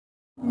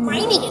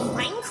Mining in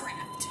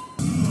Minecraft.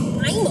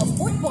 I'm a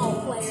football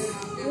player.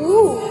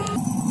 Ooh.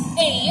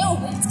 Hey, yo,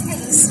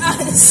 it's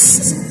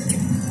us.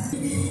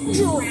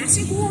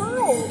 Jurassic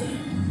World.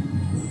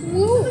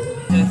 Ooh.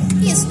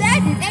 Is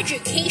that an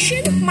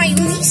education? My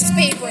least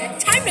favorite.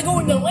 Time to go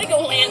into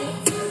LegoLand.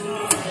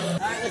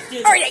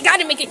 Alright, I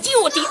gotta make a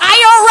deal with the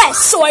IRS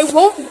so I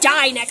won't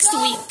die next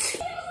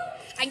week.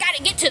 I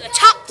gotta get to the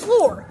top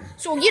floor,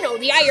 so you know,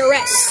 the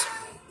IRS.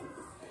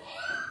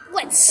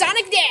 Let's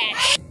Sonic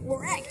Dash.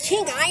 We're at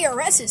King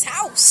IRS's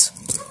house.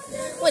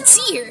 Let's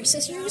see here,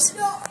 sisters.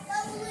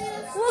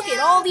 Look at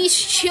all these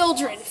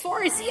children,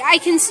 far as the eye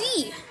can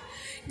see.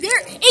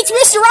 It's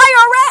Mr.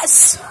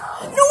 IRS!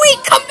 No,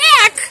 wait, come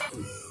back!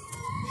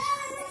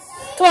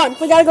 Come on,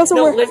 we gotta go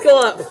somewhere. No, let's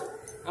go up.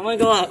 I'm gonna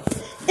go up.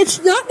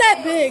 It's not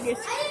that big.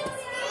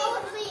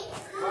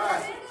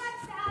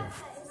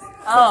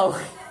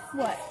 Oh.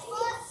 What?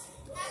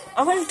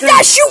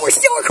 Ah, shoot, we're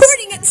still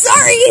recording it,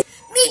 sorry!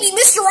 Maybe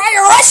Mr.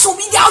 IRS will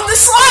be down the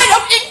slide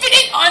of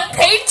infinite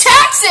unpaid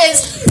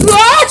taxes!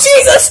 Oh,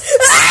 Jesus!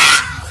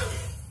 Ah!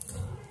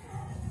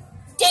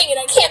 Dang it,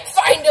 I can't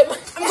find him.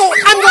 I'm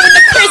going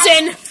to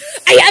prison.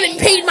 I haven't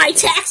paid my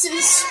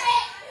taxes.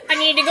 I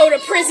need to go to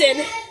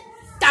prison.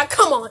 Now,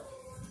 come on.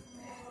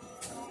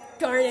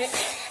 Darn it.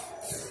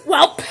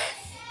 Welp,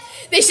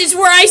 this is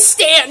where I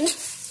stand.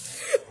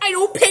 I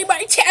don't pay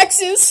my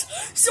taxes,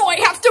 so I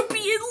have to be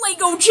in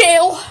Lego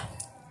jail.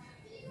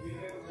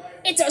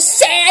 It's a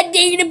sad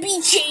day to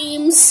be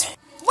James.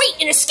 Wait,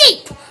 an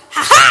escape!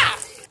 Ha-ha!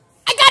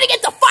 I gotta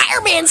get to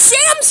Fireman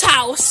Sam's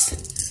house.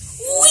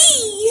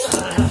 Whee!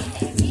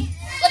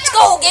 Let's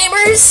go,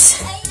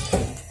 gamers!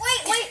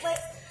 Wait.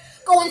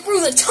 Going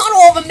through the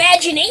tunnel of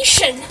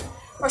imagination.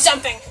 Or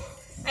something.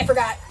 I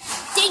forgot.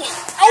 Dang it.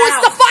 Oh,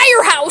 it's the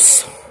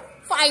firehouse!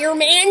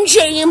 Fireman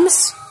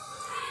James.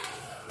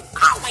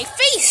 Ow, my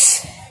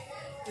face!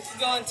 What you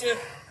going to?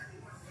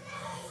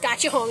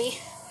 Gotcha, homie.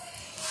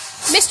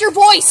 Mr.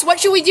 Voice, what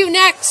should we do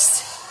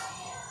next?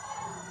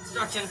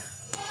 Construction.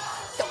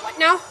 The what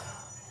now?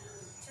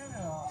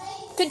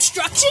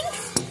 Construction?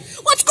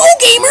 Let's go,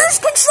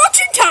 gamers!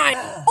 Construction time!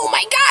 Oh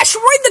my gosh,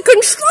 we're in the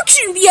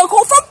construction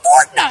vehicle from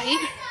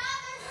Fortnite!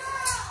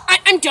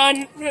 I'm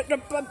done.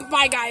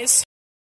 Bye, guys.